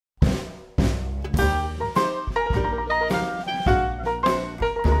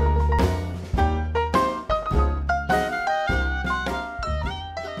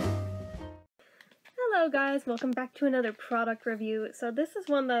guys, welcome back to another product review. So this is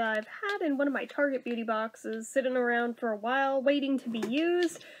one that I've had in one of my Target beauty boxes, sitting around for a while, waiting to be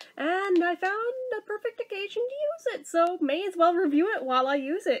used, and I found a perfect occasion to use it, so may as well review it while I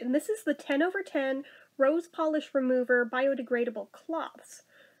use it. And this is the 10/10 Rose Polish Remover Biodegradable Cloths.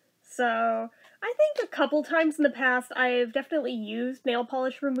 So, I think a couple times in the past I've definitely used nail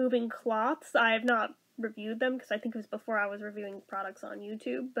polish removing cloths. I have not reviewed them because I think it was before I was reviewing products on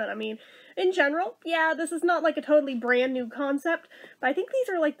YouTube, but I mean, in general, yeah, this is not like a totally brand new concept, but I think these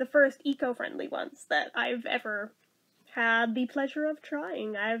are like the first eco-friendly ones that I've ever had the pleasure of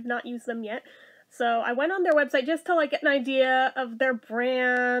trying. I have not used them yet, so I went on their website just to like get an idea of their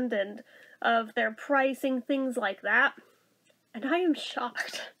brand and of their pricing, things like that, and I am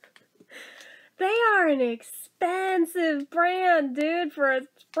shocked. They are an expensive brand, dude. For a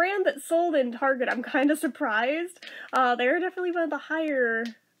brand that's sold in Target, I'm kind of surprised. They're definitely one of the higher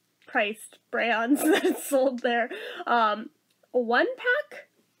priced brands that's sold there. One pack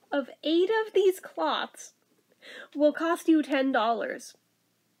of 8 of these cloths will cost you $10.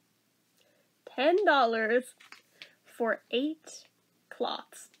 $10 for 8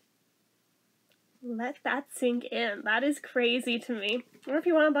 cloths. Let that sink in. That is crazy to me. Or if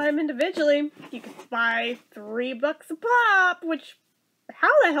you want to buy them individually, you can buy $3 a pop, which,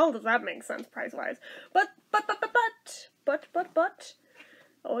 how the hell does that make sense price-wise? But,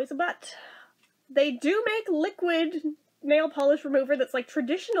 always a but. They do make liquid nail polish remover that's like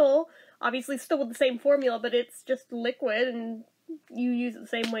traditional, obviously still with the same formula, but it's just liquid and you use it the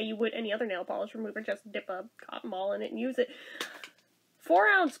same way you would any other nail polish remover, just dip a cotton ball in it and use it.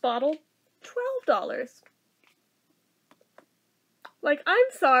 4-ounce bottle. $12. Like, I'm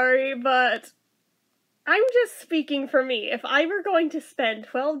sorry, but I'm just speaking for me. If I were going to spend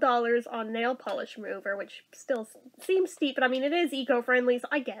 $12 on nail polish remover, which still seems steep, but I mean, it is eco-friendly, so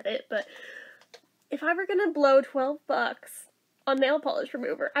I get it, but if I were gonna blow $12 on nail polish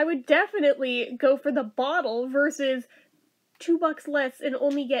remover, I would definitely go for the bottle versus $2 less and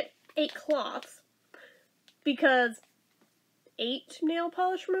only get 8 cloths. Because 8 nail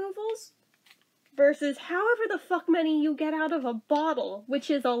polish removals versus however the fuck many you get out of a bottle, which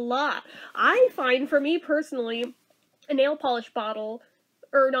is a lot. I find, for me personally, a nail polish bottle,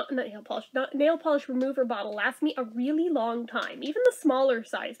 or not nail polish remover bottle lasts me a really long time, even the smaller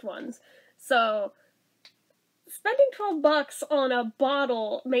sized ones. So, spending $12 on a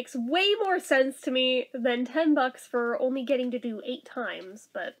bottle makes way more sense to me than $10 for only getting to do 8 times,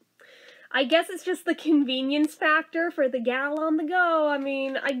 but I guess it's just the convenience factor for the gal on the go. I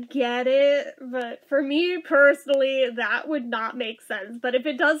mean, I get it, but for me personally, that would not make sense. But if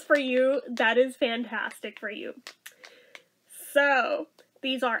it does for you, that is fantastic for you. So,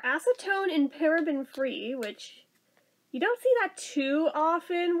 these are acetone and paraben free, which you don't see that too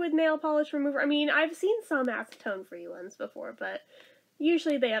often with nail polish remover. I mean, I've seen some acetone free ones before, but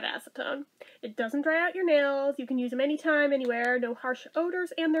usually they have acetone. It doesn't dry out your nails, you can use them anytime, anywhere, no harsh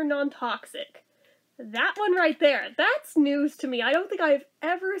odors, and they're non-toxic. That one right there, that's news to me. I don't think I've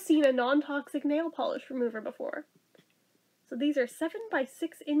ever seen a non-toxic nail polish remover before. So these are 7 by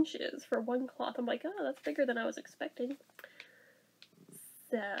 6 inches for one cloth. I'm like, oh, that's bigger than I was expecting.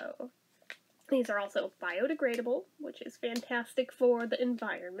 So, these are also biodegradable, which is fantastic for the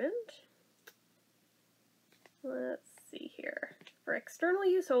environment. Let's see here. For external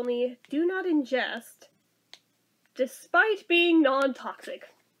use only, do not ingest, despite being non-toxic.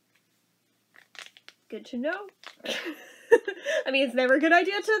 Good to know. I mean, it's never a good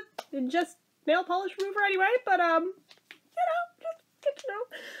idea to ingest nail polish remover anyway, but, you know, just good to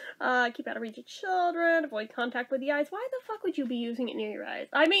know. Keep out of reach of children, avoid contact with the eyes. Why the fuck would you be using it near your eyes?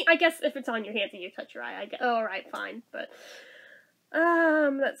 I mean, I guess if it's on your hands and you touch your eye, I guess, oh, alright, fine, but,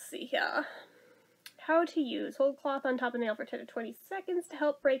 let's see here. How to use. Hold cloth on top of nail for 10 to 20 seconds to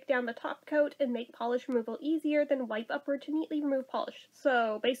help break down the top coat and make polish removal easier, then wipe upward to neatly remove polish.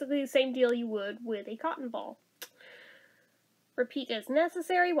 So, basically the same deal you would with a cotton ball. Repeat as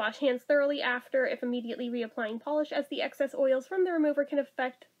necessary. Wash hands thoroughly after, if immediately reapplying polish, as the excess oils from the remover can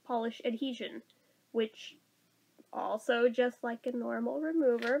affect polish adhesion, which also just like a normal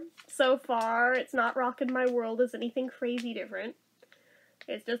remover. So far, it's not rocking my world as anything crazy different.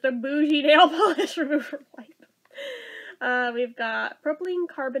 It's just a bougie nail polish remover wipe. We've got propylene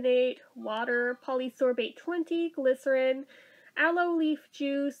carbonate, water, polysorbate 20, glycerin, aloe leaf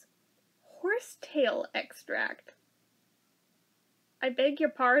juice, horsetail extract. I beg your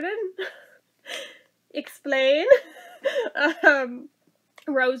pardon? Explain.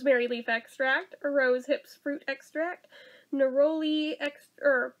 Rosemary leaf extract, rose hips fruit extract, neroli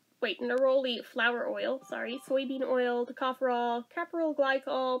wait, neroli flour oil, sorry, soybean oil, tocopherol, caprol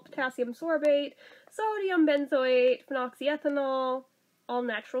glycol, potassium sorbate, sodium benzoate, phenoxyethanol, all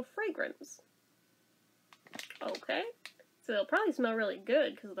natural fragrance. Okay, so it'll probably smell really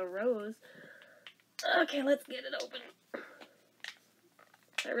good because of the rose. Okay, let's get it open.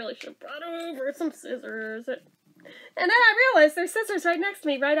 I really should have brought over some scissors. And then I realized there's scissors right next to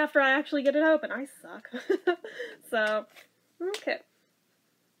me right after I actually get it open. I suck. So, okay.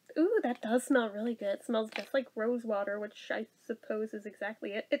 Ooh, that does smell really good. It smells just like rose water, which I suppose is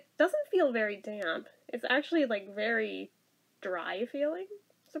exactly it. It doesn't feel very damp. It's actually, like, very dry feeling,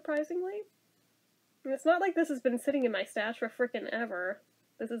 surprisingly. And it's not like this has been sitting in my stash for frickin' ever.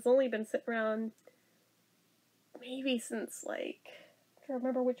 This has only been sitting around maybe since, like, I don't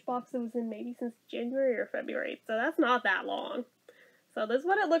remember which box it was in, maybe since January or February. So that's not that long. So this is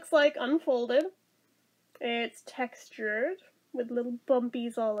what it looks like unfolded. It's textured with little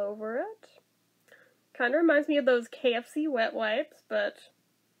bumpies all over it. Kind of reminds me of those KFC wet wipes, but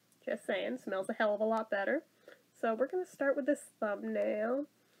just saying, smells a hell of a lot better. So we're going to start with this thumbnail.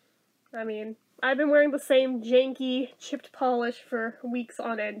 I mean, I've been wearing the same janky chipped polish for weeks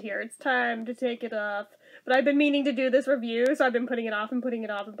on end here. It's time to take it off. But I've been meaning to do this review, so I've been putting it off and putting it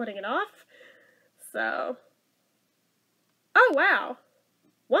off and putting it off. So. Oh, wow.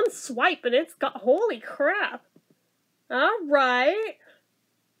 One swipe and it's got, holy crap. Alright.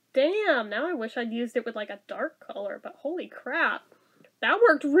 Damn, now I wish I'd used it with like a dark color, but holy crap. That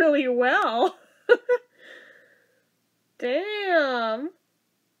worked really well. Damn.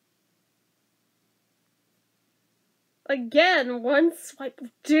 Again, one swipe.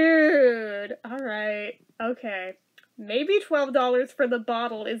 Dude. Alright. Okay. Maybe $12 for the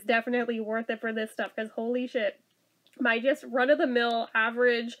bottle is definitely worth it for this stuff, because holy shit. My just run-of-the-mill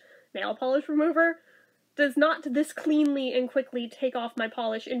average nail polish remover does not this cleanly and quickly take off my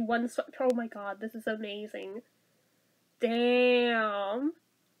polish in one swipe. Oh my god, this is amazing. Damn.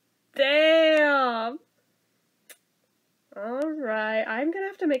 Damn. Alright, I'm gonna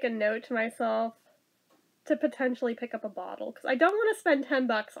have to make a note to myself to potentially pick up a bottle, because I don't want to spend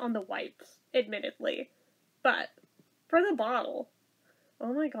 $10 on the wipes, admittedly. But, for the bottle,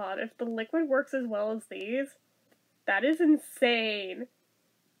 oh my god, if the liquid works as well as these, that is insane.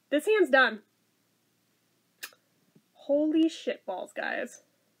 This hand's done. Holy shitballs, guys.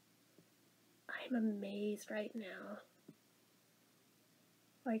 I'm amazed right now.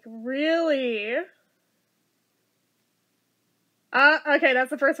 Like, really? Okay, that's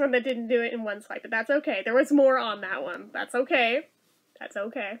the first one that didn't do it in one swipe, but that's okay. There was more on that one. That's okay. That's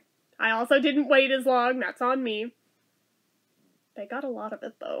okay. I also didn't wait as long. That's on me. They got a lot of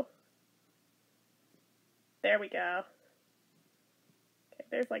it, though. There we go. Okay,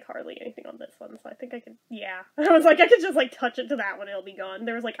 there's, like, hardly anything on this one, so I think I could, yeah. I was like, I could just, like, touch it to that one, it'll be gone.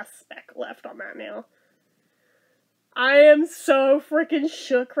 There was, like, a speck left on that nail. I am so freaking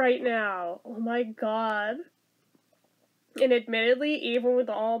shook right now. Oh my god. And admittedly, even with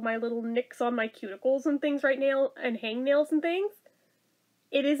all my little nicks on my cuticles and things right now, and hangnails and things,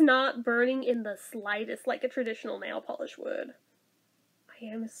 it is not burning in the slightest like a traditional nail polish would. I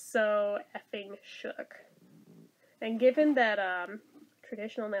am so effing shook. And given that,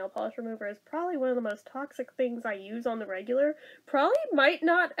 traditional nail polish remover is probably one of the most toxic things I use on the regular, probably might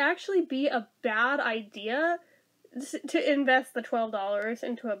not actually be a bad idea to invest the $12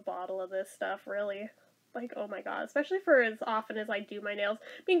 into a bottle of this stuff, really. Like, oh my god, especially for as often as I do my nails.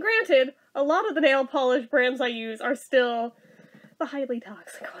 I mean, granted, a lot of the nail polish brands I use are still the highly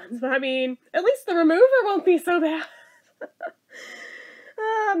toxic ones, but I mean, at least the remover won't be so bad.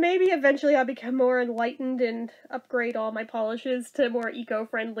 Maybe eventually I'll become more enlightened and upgrade all my polishes to more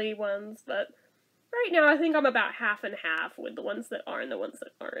eco-friendly ones, but right now I think I'm about half and half with the ones that are and the ones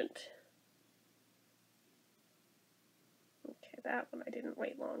that aren't. Okay, that one I didn't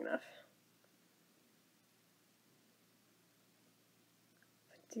wait long enough.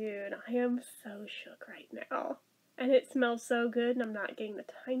 Dude, I am so shook right now. And it smells so good, and I'm not getting the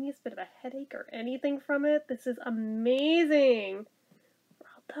tiniest bit of a headache or anything from it. This is amazing.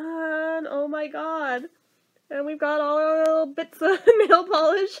 Well done. Oh my god. And we've got all our little bits of nail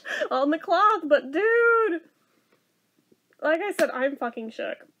polish on the cloth, but dude! Like I said, I'm fucking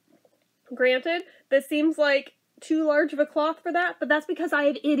shook. Granted, this seems like too large of a cloth for that, but that's because I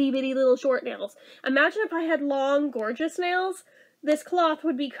have itty-bitty little short nails. Imagine if I had long, gorgeous nails. This cloth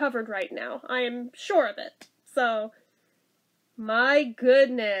would be covered right now. I am sure of it. So, my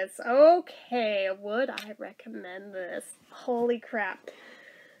goodness. Okay, would I recommend this? Holy crap.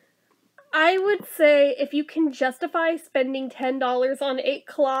 I would say if you can justify spending $10 on 8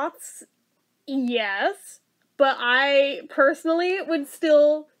 cloths, yes. But I personally would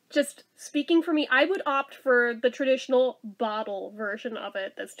still just speaking for me, I would opt for the traditional bottle version of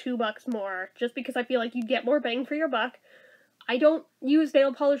it that's $2 more, just because I feel like you'd get more bang for your buck. I don't use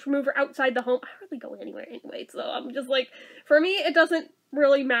nail polish remover outside the home. I hardly go anywhere anyway, so I'm just like, for me, it doesn't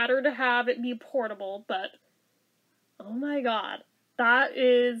really matter to have it be portable, but oh my god, that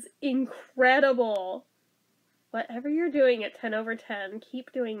is incredible. Whatever you're doing at 10 over 10,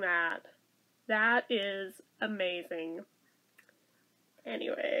 keep doing that. That is amazing.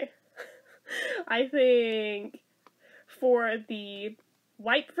 Anyway, I think for the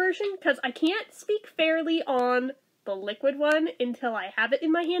wipe version, because I can't speak fairly on the liquid one until I have it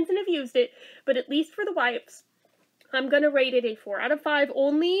in my hands and have used it, but at least for the wipes, I'm going to rate it a 4 out of 5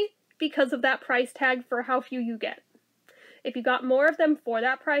 only because of that price tag for how few you get. If you got more of them for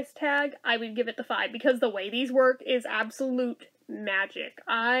that price tag, I would give it the 5, because the way these work is absolute magic.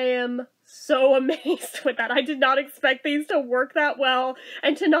 I am so amazed with that. I did not expect these to work that well,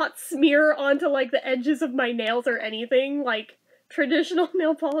 and to not smear onto, like, the edges of my nails or anything like traditional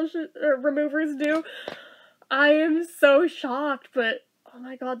nail polish removers do. I am so shocked, but oh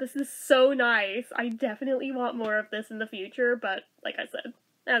my god, this is so nice. I definitely want more of this in the future, but like I said,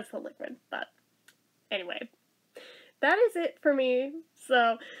 that's the liquid. But anyway, that is it for me.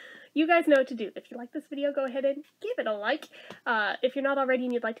 So you guys know what to do. If you like this video, go ahead and give it a like. If you're not already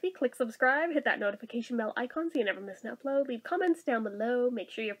and you'd like to be, click subscribe, hit that notification bell icon so you never miss an upload. Leave comments down below. Make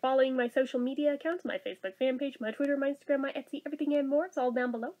sure you're following my social media accounts, my Facebook fan page, my Twitter, my Instagram, my Etsy, everything and more. It's all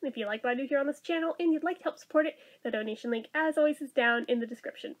down below. And if you like what I do here on this channel and you'd like to help support it, the donation link, as always, is down in the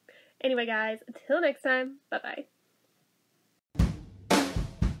description. Anyway, guys, until next time, bye-bye.